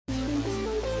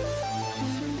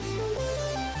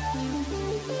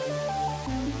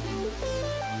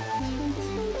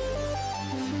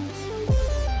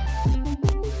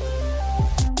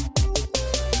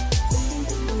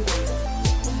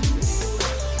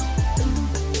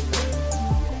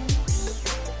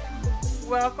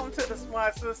Welcome to the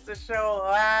Smart Sister Show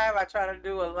live. I try to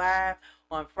do a live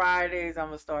on Fridays. I'm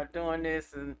gonna start doing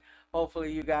this, and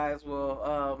hopefully, you guys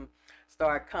will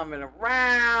start coming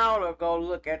around or go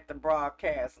look at the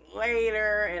broadcast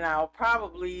later. And I'll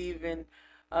probably even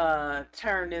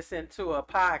turn this into a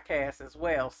podcast as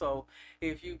well. So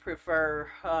if you prefer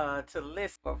to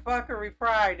listen for Fuckery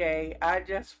Friday, I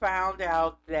just found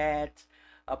out that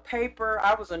a paper,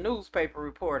 I was a newspaper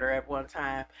reporter at one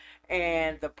time,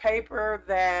 and the paper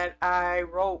that I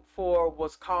wrote for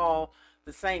was called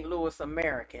the St. Louis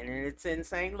American, and it's in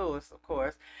St. Louis, of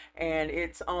course, and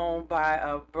it's owned by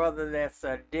a brother that's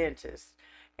a dentist,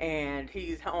 and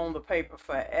he's owned the paper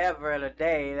forever and a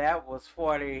day. That was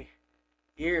 40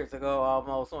 years ago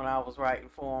almost when I was writing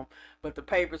for him, but the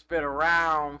paper's been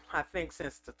around, I think,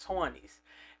 since the 20s,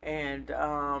 and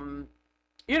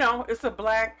it's a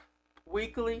black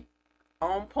weekly,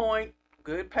 on point,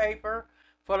 good paper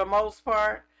for the most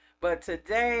part. But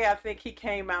today, I think he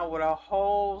came out with a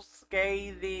whole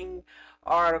scathing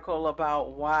article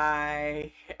about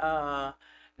why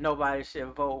nobody should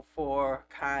vote for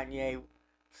Kanye.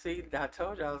 See, I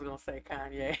told you I was going to say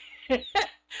Kanye.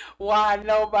 Why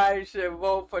nobody should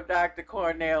vote for Dr.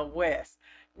 Cornell West.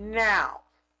 Now.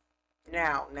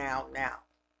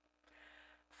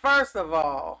 First of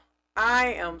all, I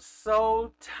am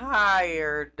so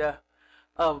tired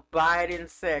of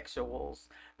Biden sexuals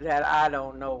that I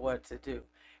don't know what to do.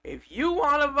 If you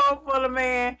want to vote for the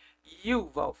man,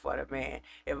 you vote for the man.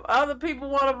 If other people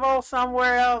want to vote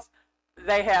somewhere else,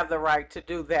 they have the right to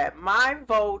do that. My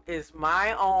vote is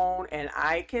my own, and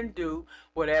I can do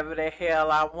whatever the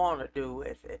hell I want to do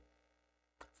with it.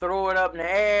 Throw it up in the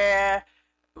air,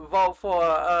 vote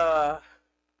for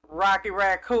Rocky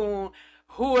Raccoon,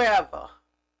 whoever.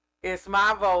 It's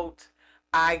my vote.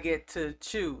 I get to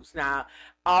choose. Now,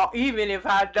 even if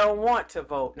I don't want to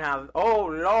vote. Now, oh,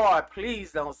 Lord,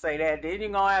 please don't say that. Then you're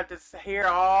going to have to hear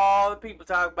all the people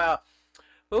talk about,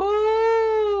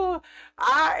 ooh,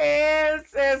 our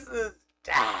ancestors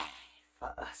died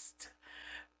for us to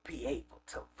be able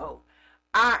to vote.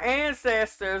 Our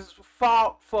ancestors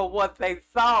fought for what they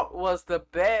thought was the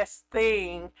best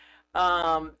thing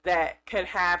that could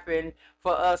happen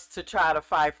for us to try to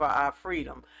fight for our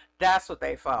freedom. That's what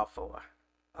they fought for.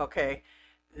 Okay?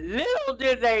 Little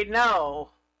did they know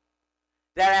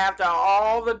that after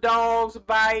all the dogs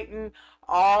biting,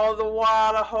 all the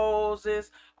water hoses,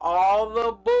 all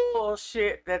the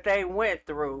bullshit that they went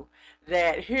through,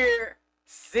 that here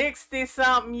 60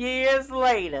 something years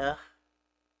later,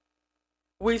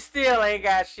 we still ain't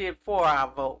got shit for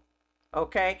our vote.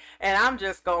 Okay? And I'm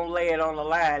just going to lay it on the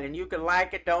line. And you can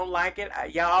like it, don't like it.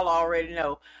 Y'all already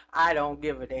know I don't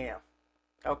give a damn.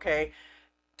 Okay?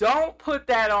 Don't put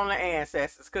that on the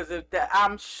ancestors, because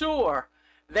I'm sure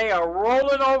they are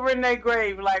rolling over in their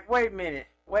grave like, wait a minute.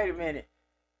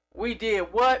 We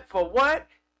did what? For what?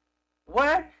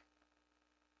 What?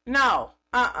 No.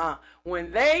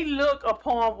 When they look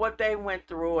upon what they went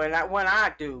through, and when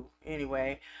I do,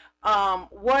 anyway,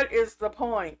 what is the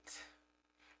point?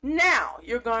 Now,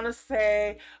 you're going to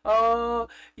say, oh,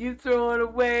 you throwing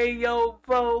away your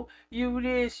vote, you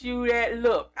this, you that.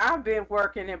 Look, I've been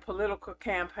working in political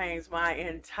campaigns my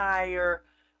entire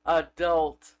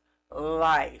adult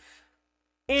life.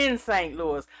 In St.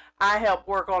 Louis, I helped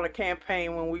work on a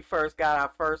campaign when we first got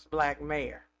our first black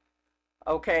mayor.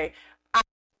 Okay? I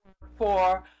worked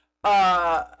for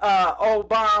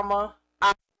Obama.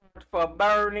 I worked for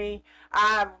Bernie.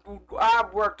 I've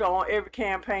worked on every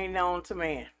campaign known to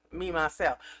man, me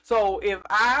myself. So if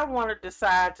I want to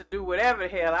decide to do whatever the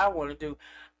hell I want to do,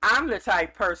 I'm the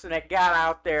type person that got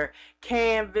out there,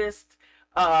 canvassed,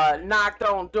 knocked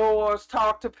on doors,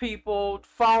 talked to people,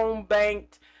 phone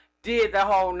banked, did the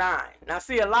whole nine. Now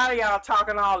see, a lot of y'all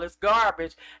talking all this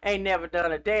garbage ain't never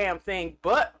done a damn thing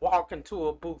but walk into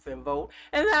a booth and vote,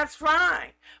 and that's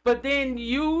fine. But then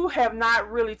you have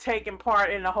not really taken part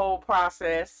in the whole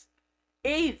process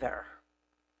either.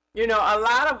 A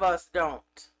lot of us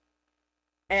don't.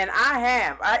 And I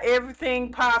have.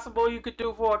 Everything possible you could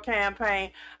do for a campaign,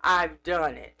 I've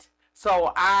done it.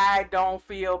 So I don't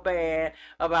feel bad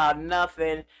about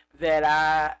nothing that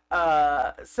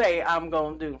I say I'm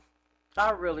going to do.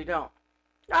 I really don't.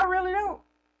 I really don't.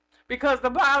 Because the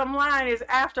bottom line is,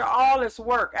 after all this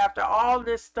work, after all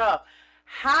this stuff,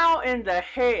 how in the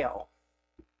hell,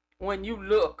 when you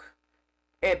look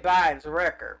at Biden's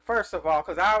record, first of all,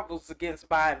 because I was against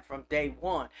Biden from day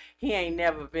one. He ain't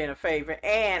never been a favorite,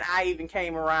 and I even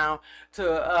came around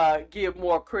to give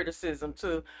more criticism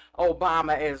to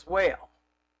Obama as well.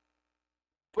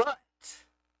 But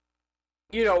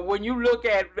when you look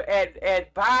at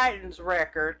Biden's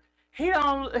record,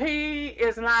 he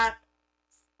is not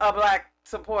a black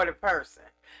supported person.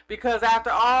 Because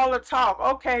after all the talk,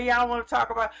 okay, y'all want to talk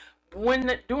about during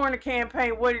the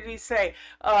campaign, what did he say?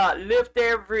 Lift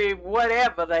every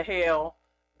whatever the hell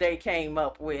they came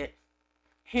up with.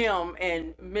 Him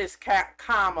and Miss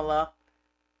Kamala,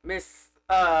 Miss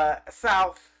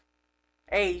South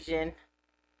Asian,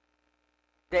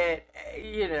 that,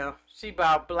 she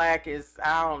about black is,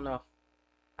 I don't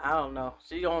know.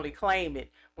 She only claimed it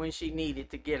when she needed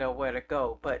to get her where to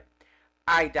go. But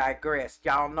I digress.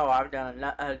 Y'all know I've done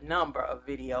a number of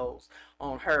videos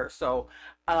on her. So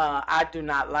I do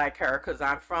not like her because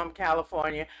I'm from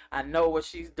California. I know what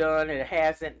she's done and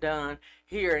hasn't done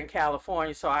here in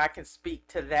California. So I can speak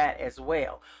to that as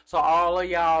well. So all of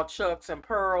y'all Chucks and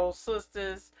Pearl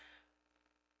sisters,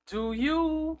 do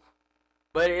you?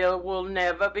 But it will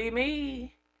never be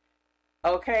me.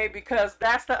 Okay, because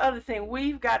that's the other thing.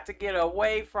 We've got to get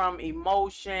away from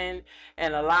emotion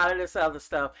and a lot of this other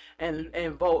stuff and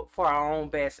vote for our own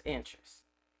best interests.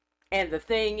 And the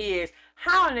thing is,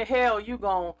 how in the hell you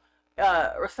going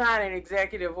to sign an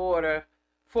executive order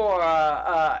for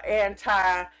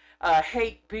anti-hate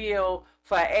bill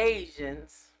for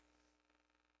Asians?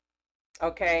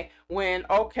 Okay, when,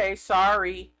 okay,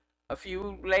 sorry, a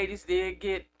few ladies did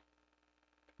get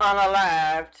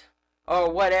unalived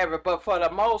or whatever, but for the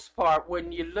most part,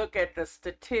 when you look at the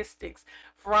statistics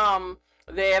from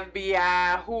the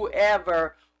FBI,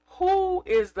 whoever, who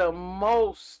is the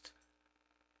most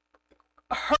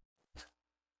hurt,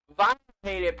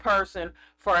 violated person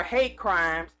for hate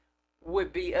crimes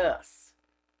would be us.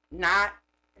 Not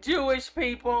Jewish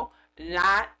people,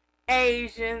 not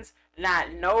Asians,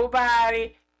 not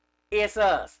nobody. It's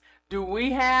us. Do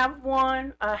we have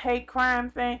a hate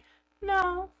crime thing?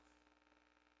 No.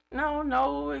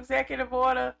 No executive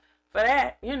order for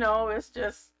that. It's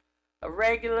just a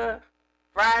regular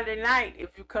Friday night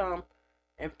if you come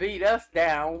and beat us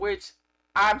down, which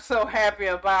I'm so happy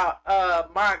about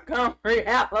Montgomery,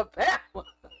 Alabama.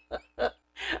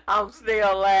 I'm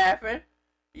still laughing.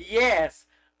 Yes.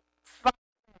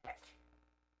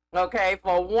 Okay,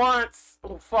 for once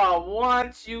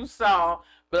you saw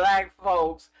black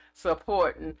folks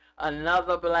supporting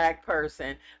another black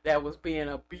person that was being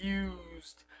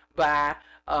abused by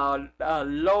a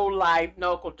low-life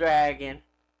knuckle dragon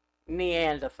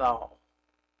Neanderthal.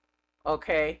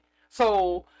 Okay,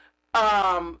 so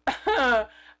I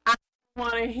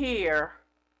want to hear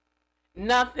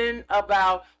nothing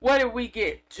about what did we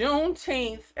get?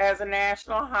 Juneteenth as a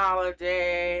national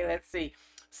holiday. Let's see,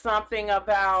 something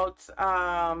about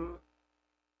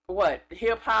what,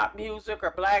 hip hop music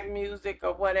or black music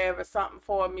or whatever, something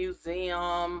for a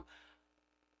museum.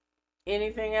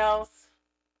 Anything else?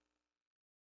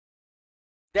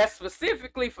 That's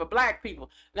specifically for black people.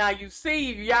 Now you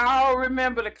see, y'all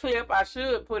remember the clip, I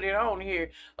should put it on here,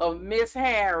 of Miss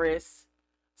Harris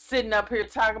sitting up here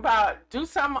talking about do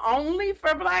something only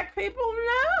for black people?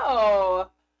 No.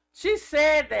 She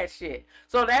said that shit.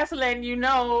 So that's letting you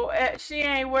know she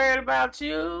ain't worried about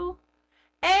you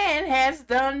and has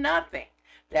done nothing.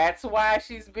 That's why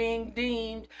she's being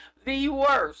deemed the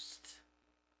worst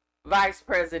vice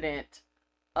president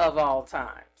of all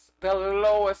times. The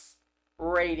lowest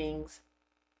ratings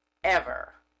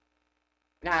ever.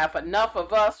 Now, if enough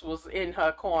of us was in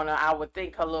her corner, I would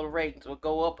think her little ratings would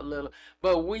go up a little.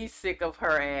 But we sick of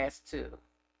her ass too.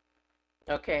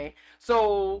 Okay?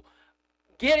 So,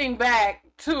 getting back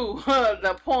to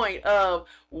the point of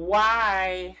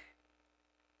why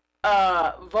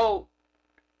vote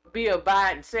be a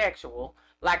bisexual.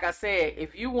 Like I said,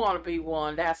 if you want to be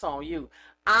one, that's on you.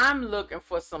 I'm looking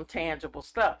for some tangible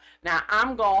stuff. Now,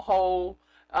 I'm going to hold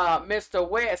Mr.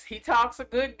 West. He talks a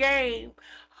good game.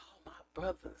 Oh, my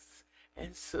brothers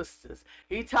and sisters.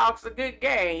 He talks a good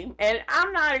game. And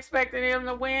I'm not expecting him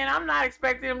to win. I'm not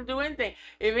expecting him to do anything.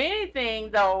 If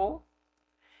anything, though,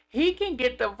 he can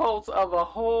get the votes of a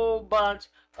whole bunch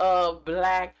of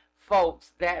black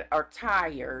folks that are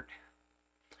tired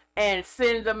and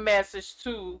send a message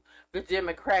to the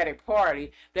Democratic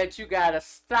Party that you got to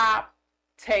stop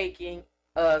taking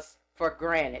us for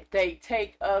granted. They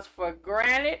take us for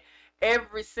granted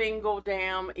every single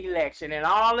damn election, and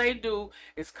all they do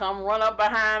is come run up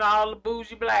behind all the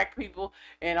bougie black people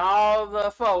and all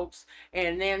the folks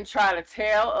and then try to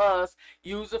tell us,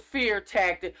 use a fear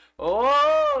tactic.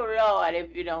 Oh Lord,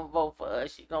 if you don't vote for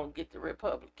us, you're gonna get the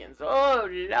Republicans. Oh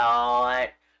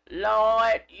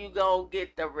Lord, you gonna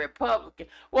get the Republican.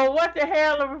 Well, what the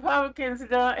hell the Republicans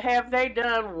have they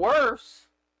done worse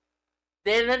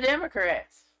than the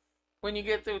Democrats? When you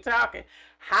get through talking,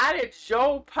 how did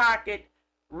your pocket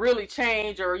really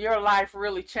change or your life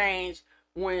really change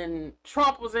when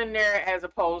Trump was in there as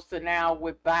opposed to now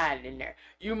with Biden in there.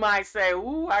 You might say,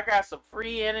 ooh, I got some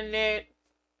free internet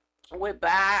with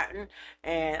Biden,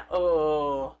 and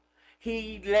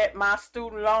he let my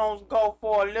student loans go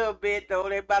for a little bit, though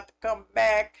they about to come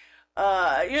back.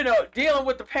 Dealing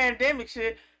with the pandemic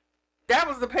shit, that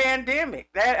was the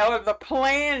pandemic. That or the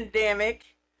plandemic.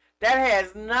 That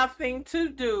has nothing to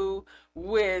do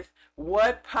with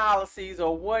what policies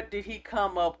or what did he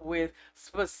come up with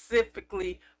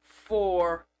specifically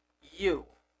for you.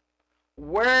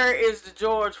 Where is the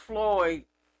George Floyd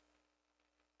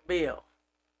bill?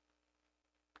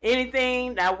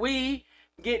 Anything? Now we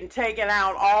getting taken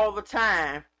out all the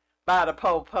time by the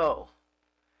po-po.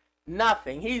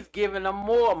 Nothing. He's giving them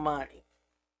more money.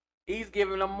 He's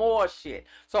giving them more shit.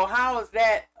 So how is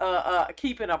that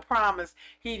keeping a promise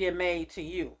he done made to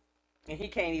you? And he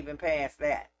can't even pass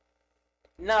that.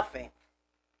 Nothing.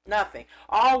 Nothing.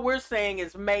 All we're saying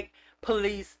is make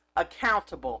police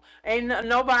accountable. Ain't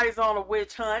nobody's on a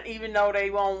witch hunt, even though they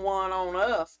want one on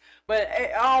us. But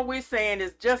all we're saying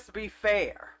is just be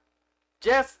fair.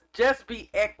 Just be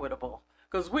equitable.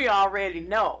 Because we already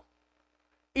know.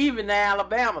 Even the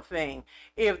Alabama thing.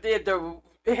 If it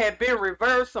had been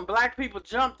reversed, some black people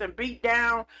jumped and beat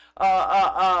down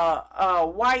a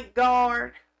white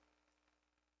guard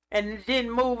and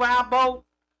didn't move our boat,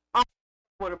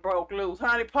 would have broke loose.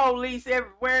 Honey, police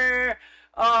everywhere.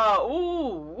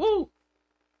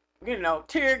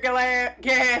 Tear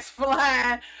gas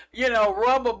flying,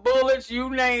 rubber bullets, you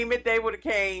name it, they would have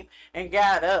came and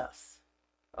got us.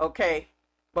 Okay?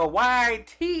 But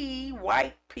white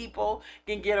people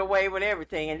can get away with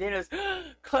everything. And then it's,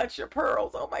 clutch your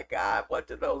pearls. Oh my God, what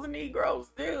do those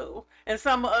Negroes do? And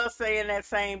some of us saying that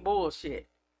same bullshit.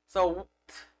 So,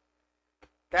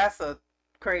 that's a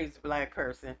crazy black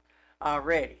person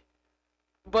already.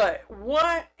 But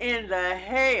what in the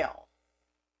hell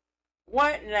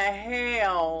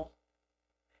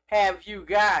have you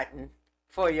gotten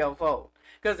for your vote?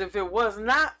 Because if it was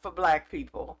not for black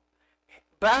people,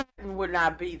 Biden would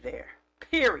not be there.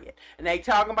 Period. And they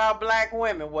talking about black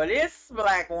women. Well, this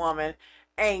black woman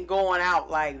ain't going out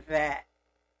like that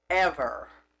ever.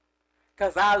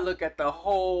 Because I look at the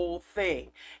whole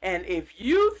thing. And if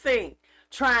you think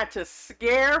trying to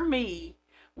scare me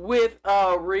with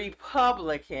a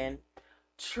Republican,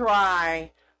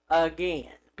 try again.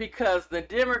 Because the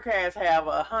Democrats have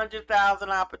 100,000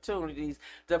 opportunities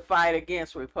to fight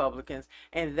against Republicans,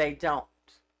 and they don't.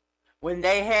 When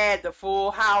they had the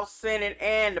full House, Senate,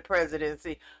 and the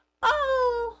presidency,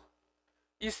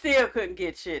 you still couldn't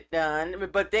get shit done.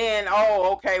 But then,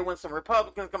 when some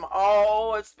Republicans come,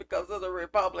 it's because of the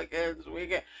Republicans.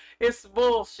 It's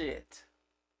bullshit.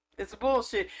 It's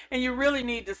bullshit. And you really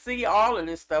need to see all of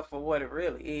this stuff for what it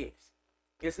really is.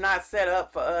 It's not set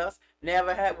up for us.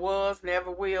 Never was,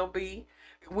 never will be.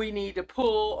 We need to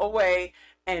pull away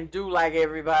and do like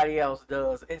everybody else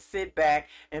does and sit back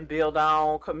and build our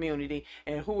own community,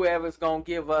 and whoever's going to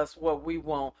give us what we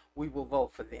want, we will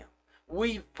vote for them.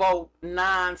 We vote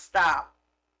non-stop,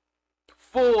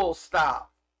 full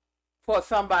stop, for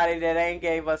somebody that ain't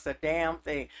gave us a damn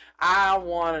thing. I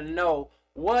want to know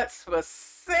what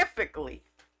specifically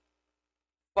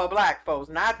for black folks,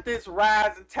 not this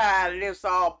rising tide lifts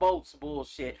all boats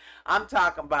bullshit. I'm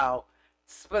talking about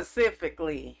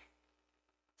specifically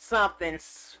something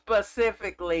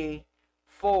specifically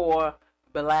for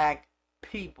black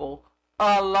people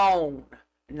alone.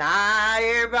 Not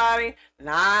everybody,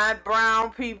 not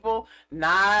brown people,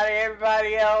 not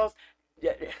everybody else.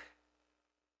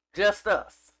 Just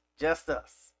us. Just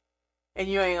us. And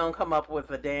you ain't gonna come up with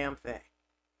a damn thing.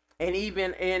 And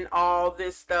even in all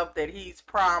this stuff that he's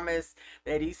promised,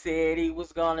 that he said he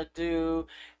was going to do,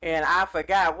 and I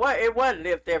forgot what, it wasn't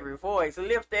lift every voice,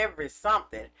 lift every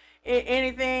something.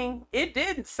 Anything, it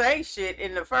didn't say shit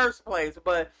in the first place,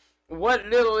 but what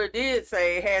little it did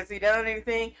say, has he done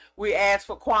anything? We asked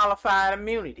for qualified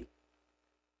immunity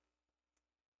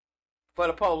for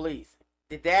the police.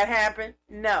 Did that happen?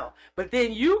 No. But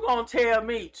then you gonna tell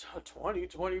me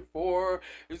 2024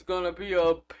 is gonna be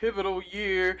a pivotal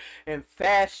year and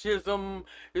fascism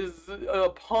is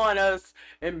upon us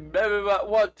and blah, blah, blah.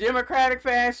 What, Democratic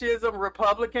fascism,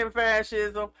 Republican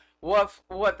fascism, what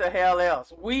the hell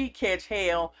else? We catch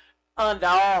hell under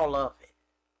all of it.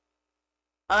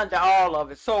 Under all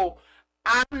of it. So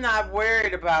I'm not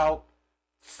worried about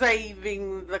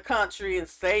saving the country and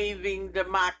saving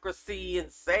democracy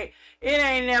and it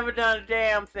ain't never done a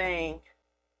damn thing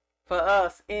for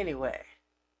us anyway.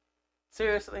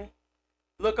 Seriously,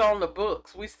 look on the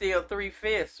books, we still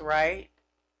 3/5, right?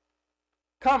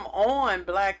 Come on,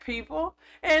 black people.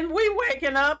 And we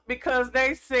waking up because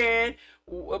they said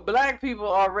black people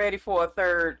are ready for a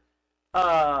third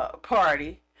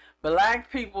party.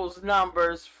 Black people's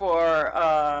numbers for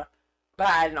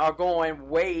Biden are going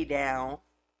way down.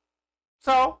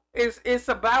 So it's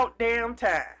about damn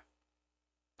time.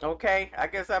 Okay, I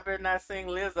guess I better not sing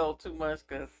Lizzo too much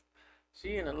because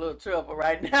she in a little trouble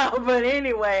right now. But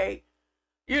anyway,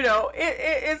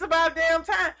 it's about damn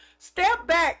time. Step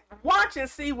back, watch and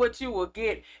see what you will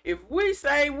get. If we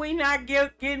say we not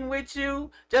getting with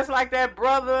you, just like that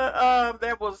brother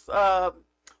that was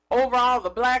over all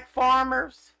the black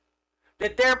farmers,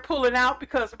 that they're pulling out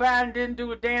because Biden didn't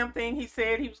do a damn thing he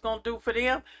said he was going to do for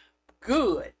them,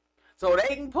 good. So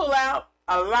they can pull out.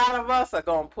 A lot of us are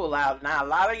going to pull out. Now, a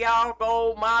lot of y'all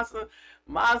go,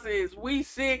 Massa is we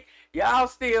sick. Y'all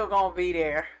still going to be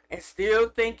there and still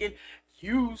thinking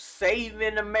you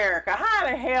saving America. How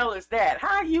the hell is that?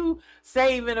 How you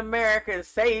saving America and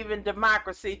saving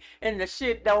democracy and the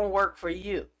shit don't work for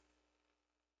you?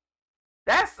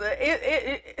 That's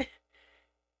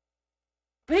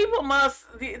people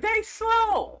they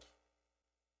slow.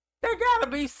 They gotta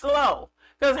be slow.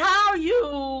 Because how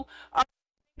you are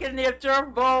thinking that your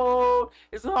vote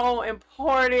is so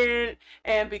important,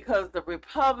 and because the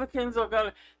Republicans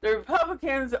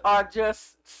are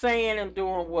just saying and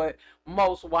doing what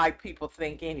most white people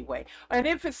think anyway. And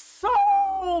if it's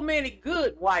so many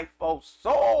good white folks,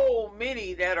 so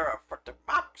many that are for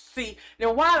democracy,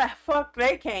 then why the fuck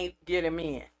they can't get them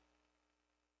in?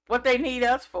 What they need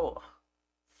us for?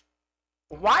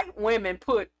 White women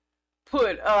put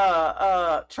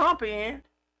Trump in.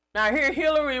 Now here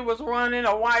Hillary was running,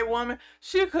 a white woman.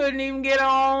 She couldn't even get her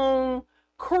own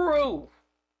crew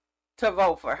to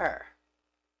vote for her.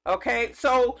 Okay,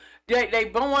 so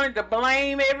they wanted to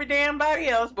blame every damn body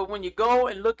else, but when you go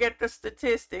and look at the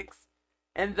statistics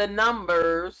and the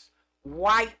numbers,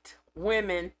 white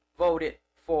women voted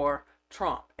for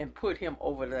Trump and put him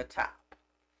over the top.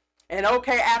 And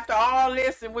okay, after all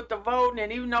this and with the voting,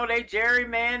 and even though they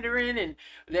gerrymandering and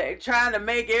they're trying to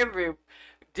make every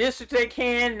district they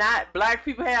can, not black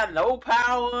people have no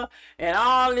power and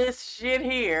all this shit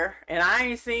here, and I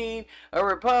ain't seen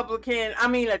a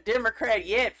Democrat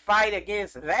yet fight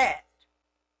against that.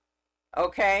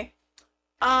 Okay?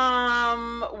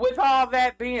 With all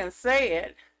that being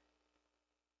said,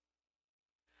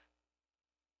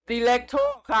 the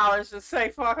Electoral College just say,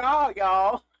 fuck all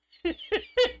y'all.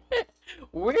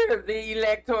 We're the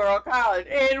Electoral College,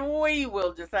 and we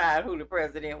will decide who the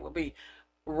president will be.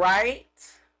 Right?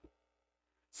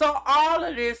 So all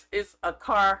of this is a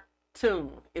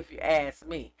cartoon, if you ask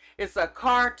me. It's a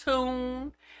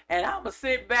cartoon, and I'm going to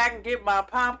sit back and get my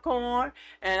popcorn,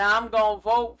 and I'm going to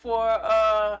vote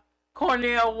for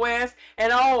Cornell West.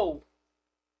 And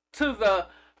to the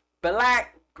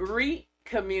Black Greek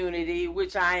community,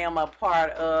 which I am a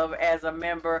part of as a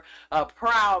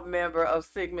proud member of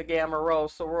Sigma Gamma Rho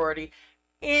Sorority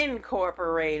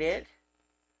Incorporated.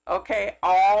 Okay,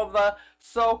 all the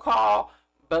so-called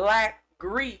Black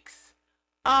Greeks.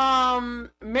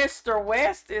 Mr.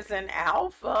 West is an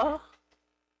alpha.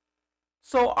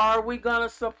 So are we gonna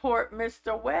support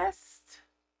Mr. West?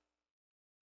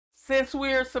 Since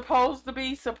we're supposed to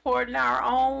be supporting our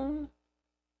own,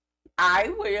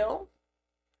 I will.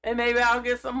 And maybe I'll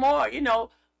get some more,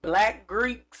 Black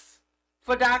Greeks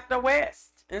for Dr.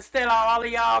 West. Instead of all of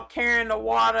y'all carrying the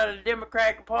water of the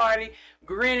Democratic Party,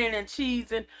 grinning and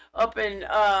cheesing up in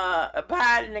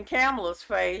Biden and Kamala's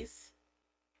face.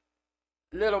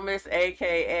 Little Miss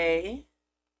AKA.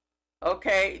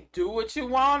 Okay, do what you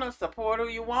want or support who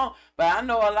you want. But I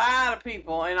know a lot of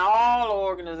people in all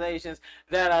organizations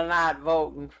that are not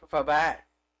voting for Biden.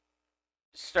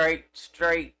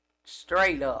 Straight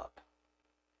up.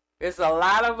 There's a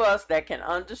lot of us that can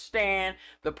understand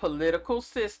the political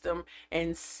system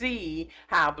and see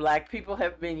how black people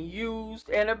have been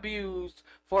used and abused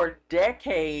for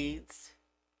decades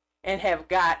and have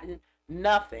gotten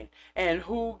nothing. And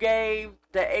who gave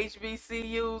the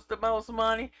HBCUs the most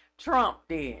money? Trump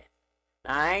did.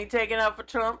 I ain't taking up for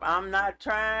Trump. I'm not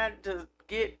trying to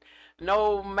get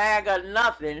no MAGA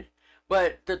nothing.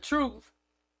 But the truth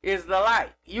is the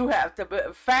light. You have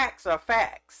to, facts are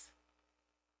facts.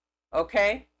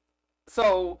 Okay?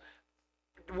 So,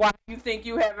 why do you think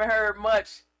you haven't heard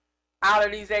much out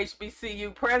of these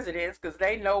HBCU presidents? Because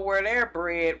they know where their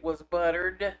bread was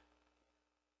buttered.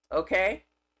 Okay?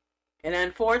 And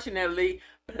unfortunately,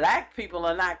 black people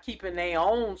are not keeping their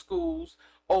own schools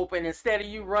open. Instead of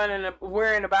you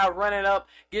worrying about running up,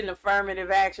 getting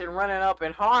affirmative action, running up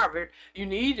in Harvard, you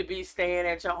need to be staying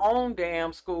at your own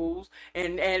damn schools,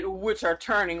 and which are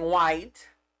turning white.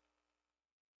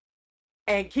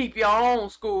 and keep your own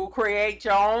school, create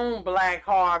your own Black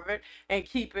Harvard, and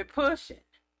keep it pushing.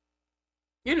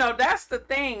 That's the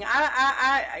thing.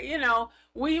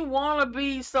 We want to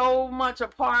be so much a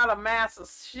part of Master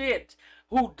shit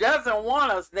who doesn't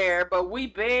want us there, but we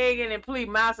begging and plead,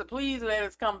 Master, please let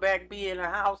us come back, be in the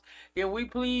house. Can we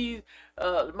please,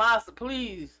 Master,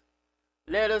 please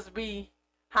let us be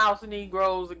house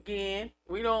Negroes again.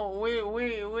 We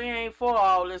ain't for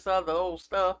all this other old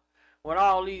stuff with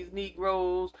all these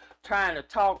Negroes trying to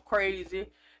talk crazy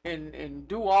and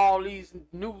do all these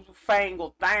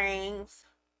newfangled things.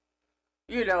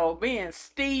 Being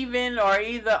Steven or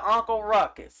either Uncle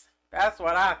Ruckus. That's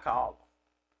what I call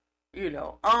him.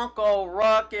 Uncle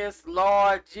Ruckus,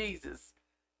 Lord Jesus,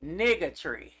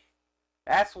 niggatry.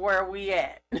 That's where we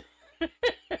at.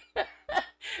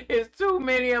 It's too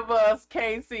many of us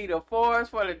can't see the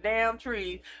forest for the damn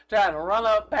trees trying to run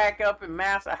back up in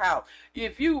Master House.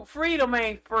 Freedom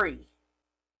ain't free.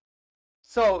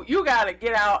 So you got to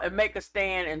get out and make a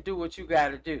stand and do what you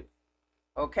got to do.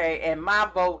 Okay, and my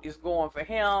vote is going for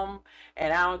him,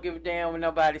 and I don't give a damn what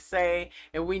nobody say,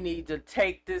 and we need to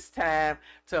take this time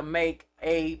to make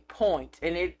a point,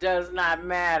 and it does not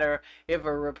matter if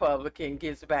a Republican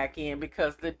gets back in,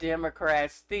 because the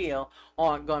Democrats still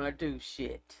aren't gonna do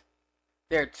shit.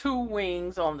 They're two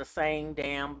wings on the same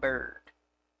damn bird.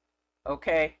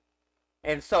 Okay,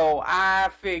 and so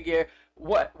I figure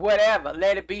whatever,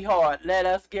 let it be hard. Let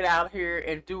us get out here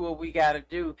and do what we got to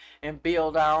do and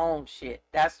build our own shit.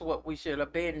 That's what we should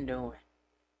have been doing.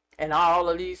 And all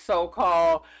of these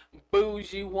so-called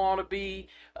bougie wannabe,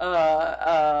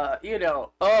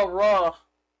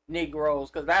 Negroes,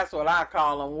 because that's what I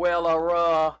call them.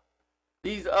 Well,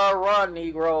 these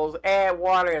Negroes, add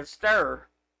water and stir.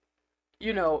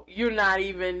 You're not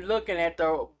even looking at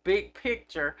the big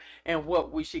picture and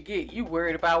what we should get. You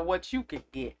worried about what you could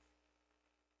get.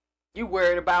 You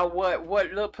worried about what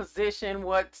little position,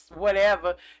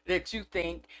 whatever that you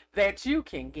think that you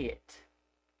can get.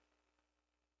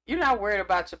 You're not worried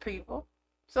about your people.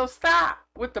 So stop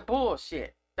with the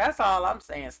bullshit. That's all I'm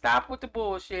saying. Stop with the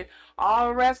bullshit. All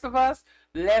the rest of us,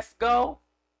 let's go.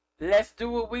 Let's do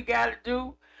what we gotta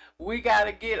do. We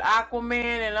gotta get Aquaman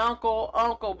and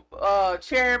Uncle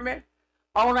Chairman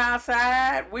on our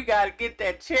side. We gotta get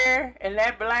that chair and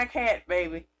that black hat,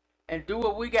 baby, and do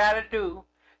what we gotta do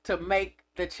to make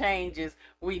the changes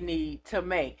we need to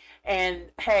make. And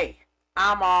hey,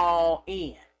 I'm all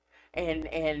in.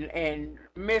 And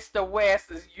Mr.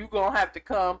 West, you gonna have to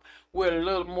come with a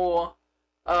little more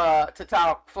to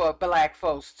talk for black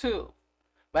folks too.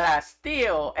 But I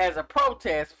still, as a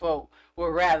protest vote, would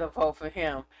rather vote for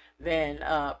him than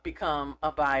become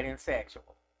a Biden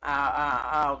sexual.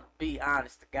 I'll be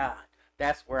honest to God.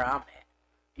 That's where I'm at.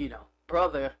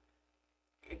 Brother,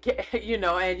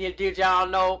 and did y'all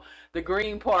know the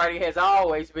Green Party has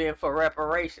always been for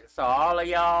reparations? So all of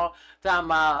y'all talking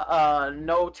about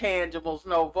no tangibles,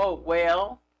 no vote.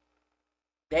 Well,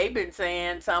 they've been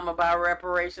saying something about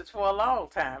reparations for a long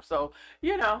time. So,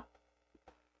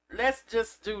 let's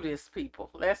just do this, people.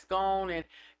 Let's go on and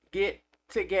get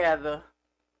together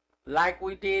like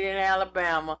we did in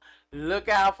Alabama. Look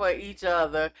out for each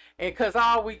other, and because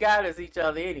all we got is each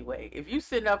other anyway. If you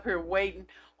sitting up here waiting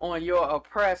on your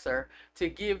oppressor to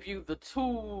give you the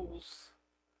tools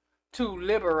to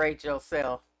liberate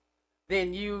yourself,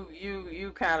 then you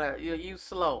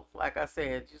slow. Like I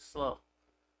said, you slow.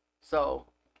 So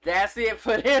that's it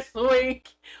for this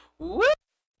week. Woo!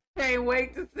 Can't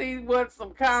wait to see what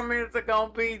some comments are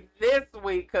gonna be this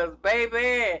week, cause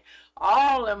baby,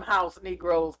 all them house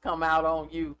Negroes come out on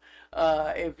you.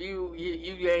 If you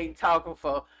ain't talking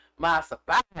for my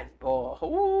Biden, boy.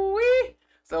 Ooh-wee.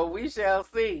 So we shall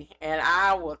see, and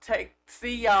I will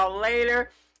see y'all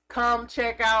later. Come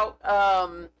check out.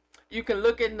 You can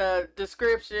look in the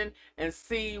description and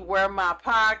see where my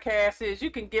podcast is.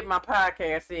 You can get my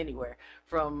podcast anywhere,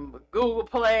 from Google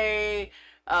Play,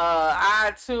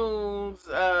 iTunes,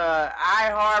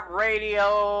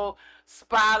 iHeartRadio,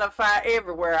 Spotify,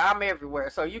 everywhere. I'm everywhere,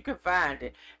 so you can find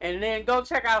it. And then go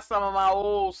check out some of my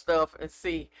old stuff and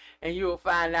see, and you'll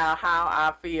find out how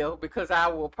I feel, because I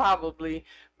will probably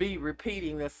be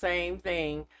repeating the same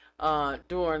thing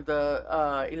during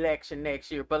the election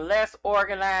next year. But let's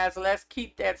organize. Let's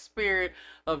keep that spirit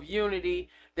of unity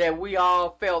that we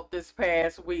all felt this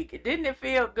past week. Didn't it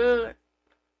feel good?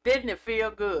 Didn't it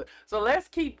feel good? So let's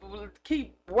keep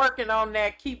working on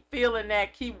that, keep feeling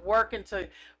that, keep working to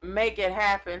make it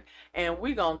happen, and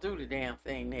we're going to do the damn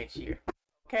thing next year.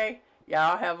 Okay?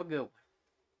 Y'all have a good one.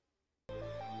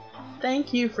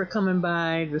 Thank you for coming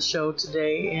by the show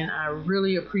today, and I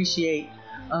really appreciate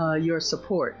your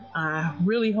support. I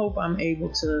really hope I'm able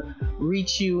to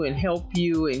reach you and help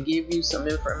you and give you some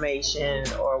information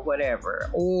or whatever.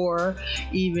 Or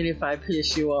even if I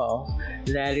piss you off,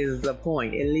 that is the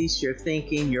point. At least you're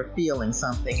thinking, you're feeling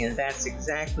something, and that's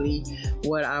exactly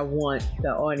what I want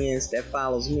the audience that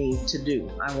follows me to do.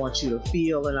 I want you to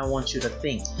feel and I want you to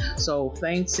think. So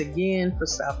thanks again for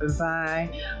stopping by.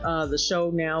 The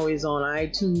show now is on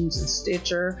iTunes and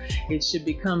Stitcher. It should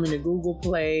be coming to Google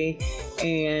Play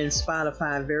and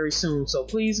Spotify very soon. So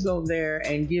please go there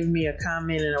and give me a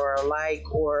comment or a like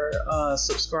or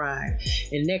subscribe.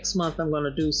 And next month I'm going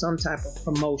to do some type of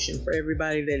promotion for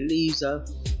everybody that leaves a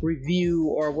review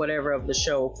or whatever of the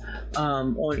show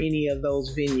on any of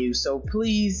those venues. So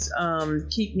please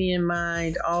keep me in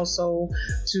mind also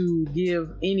to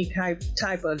give any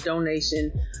type of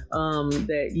donation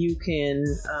that you can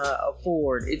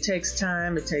afford. It takes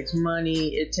time, it takes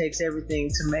money, it takes everything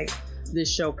to make this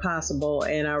show possible,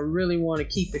 and I really want to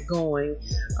keep it going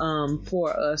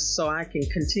for us so I can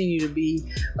continue to be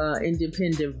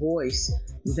independent voice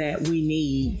that we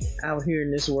need out here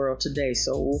in this world today.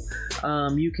 So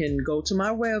you can go to my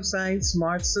website,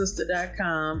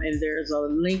 smartsister.com, and there's a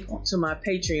link to my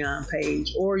Patreon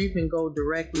page, or you can go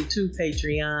directly to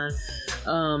Patreon.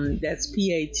 That's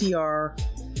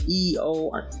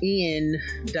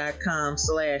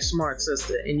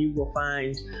patreon.com/smartsister, and you will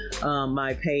find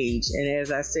my page. And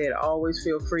as I said, always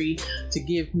feel free to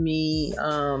give me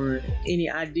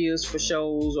any ideas for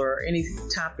shows or any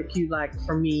topic you'd like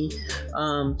for me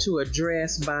to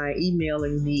address by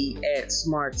emailing me at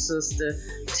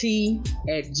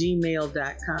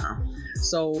smartsistert@gmail.com.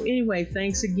 So anyway,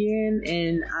 thanks again,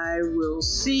 and I will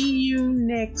see you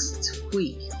next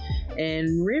week.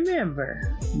 And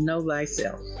remember, know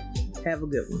thyself. Have a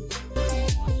good one.